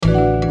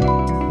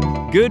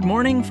Good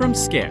morning from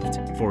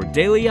Skift. For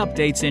daily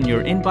updates in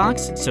your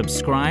inbox,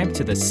 subscribe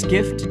to the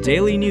Skift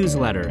Daily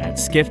newsletter at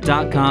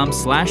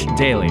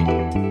skift.com/daily.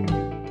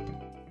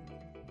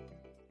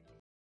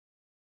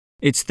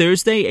 It's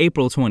Thursday,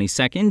 April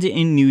 22nd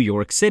in New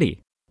York City.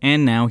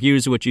 And now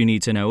here's what you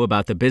need to know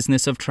about the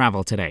business of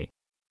travel today.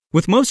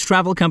 With most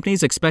travel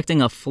companies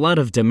expecting a flood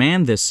of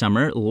demand this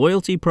summer,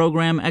 loyalty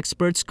program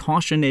experts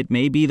caution it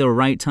may be the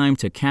right time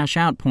to cash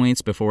out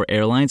points before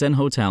airlines and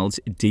hotels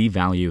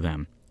devalue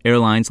them.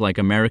 Airlines like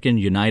American,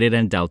 United,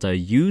 and Delta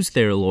use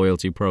their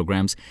loyalty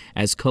programs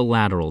as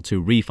collateral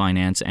to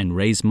refinance and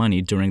raise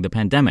money during the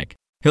pandemic.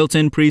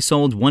 Hilton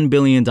pre-sold $1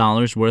 billion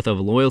worth of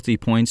loyalty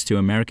points to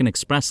American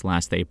Express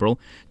last April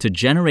to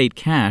generate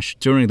cash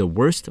during the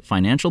worst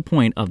financial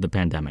point of the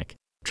pandemic.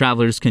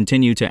 Travelers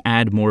continue to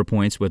add more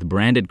points with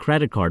branded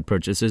credit card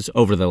purchases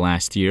over the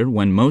last year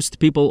when most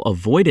people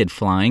avoided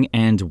flying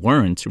and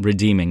weren't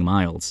redeeming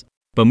miles.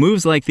 But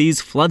moves like these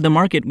flood the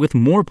market with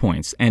more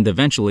points, and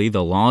eventually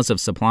the laws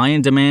of supply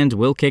and demand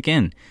will kick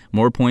in.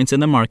 More points in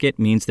the market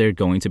means they're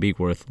going to be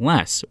worth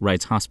less,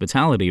 writes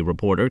hospitality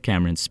reporter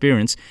Cameron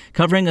Spearance,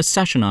 covering a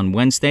session on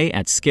Wednesday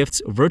at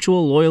Skift's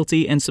Virtual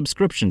Loyalty and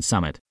Subscription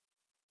Summit.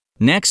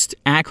 Next,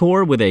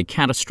 Accor, with a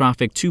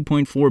catastrophic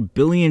 $2.4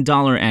 billion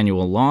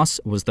annual loss,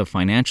 was the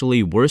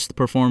financially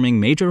worst-performing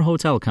major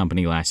hotel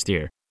company last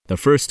year. The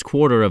first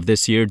quarter of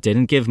this year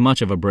didn't give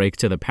much of a break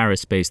to the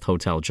Paris-based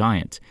hotel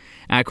giant.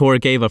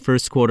 Accor gave a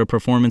first-quarter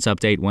performance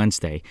update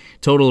Wednesday.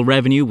 Total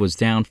revenue was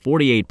down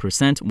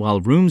 48%, while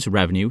rooms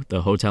revenue,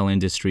 the hotel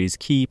industry's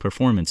key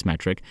performance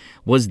metric,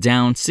 was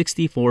down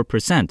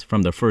 64%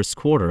 from the first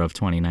quarter of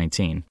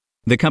 2019.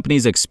 The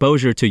company's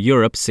exposure to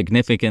Europe,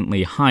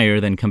 significantly higher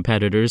than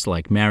competitors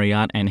like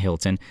Marriott and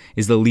Hilton,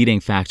 is the leading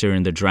factor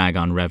in the drag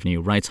on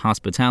revenue, writes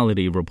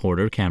hospitality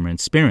reporter Cameron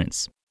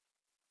Spearance.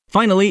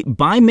 Finally,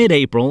 by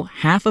mid-April,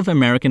 half of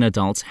American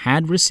adults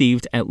had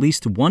received at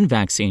least one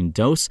vaccine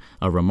dose,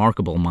 a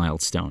remarkable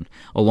milestone.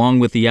 Along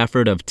with the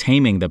effort of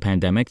taming the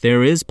pandemic,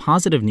 there is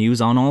positive news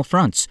on all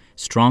fronts: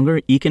 stronger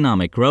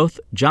economic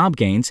growth, job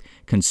gains,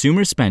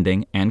 consumer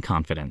spending, and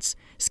confidence.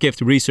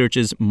 Skift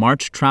Research's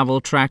March Travel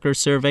Tracker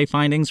survey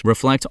findings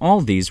reflect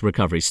all these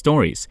recovery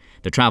stories.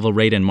 The travel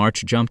rate in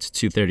March jumped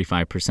to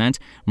 35%,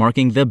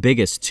 marking the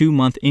biggest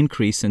two-month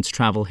increase since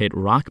travel hit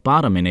rock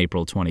bottom in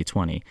April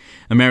 2020.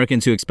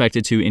 Americans who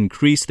expected to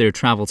increase their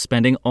travel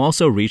spending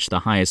also reached the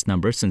highest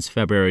number since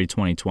February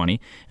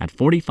 2020 at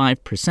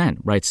 45%,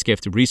 writes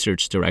Skift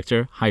Research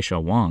Director Haisha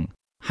Wang.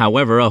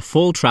 However, a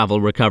full travel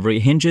recovery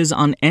hinges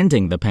on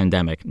ending the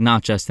pandemic,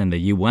 not just in the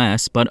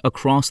U.S., but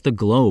across the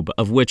globe,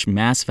 of which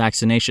mass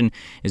vaccination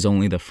is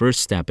only the first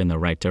step in the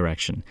right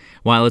direction.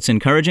 While it's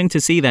encouraging to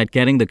see that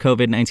getting the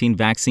COVID-19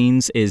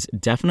 vaccines is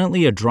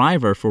definitely a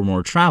driver for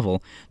more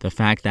travel, the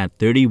fact that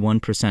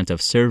 31% of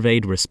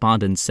surveyed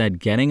respondents said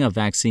getting a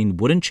vaccine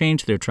wouldn't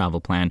change their travel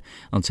plan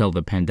until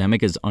the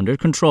pandemic is under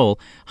control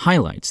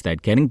highlights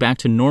that getting back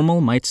to normal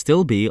might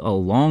still be a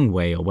long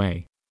way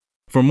away.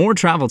 For more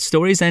travel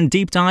stories and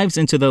deep dives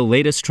into the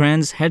latest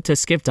trends, head to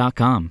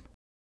skift.com.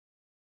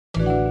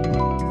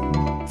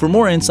 For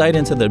more insight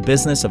into the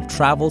business of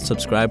travel,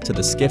 subscribe to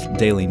the Skift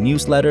Daily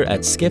newsletter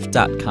at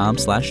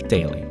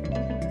skift.com/daily.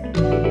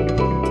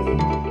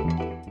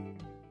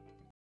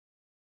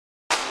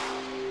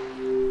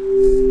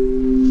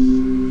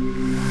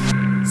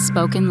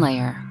 Spoken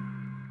Layer.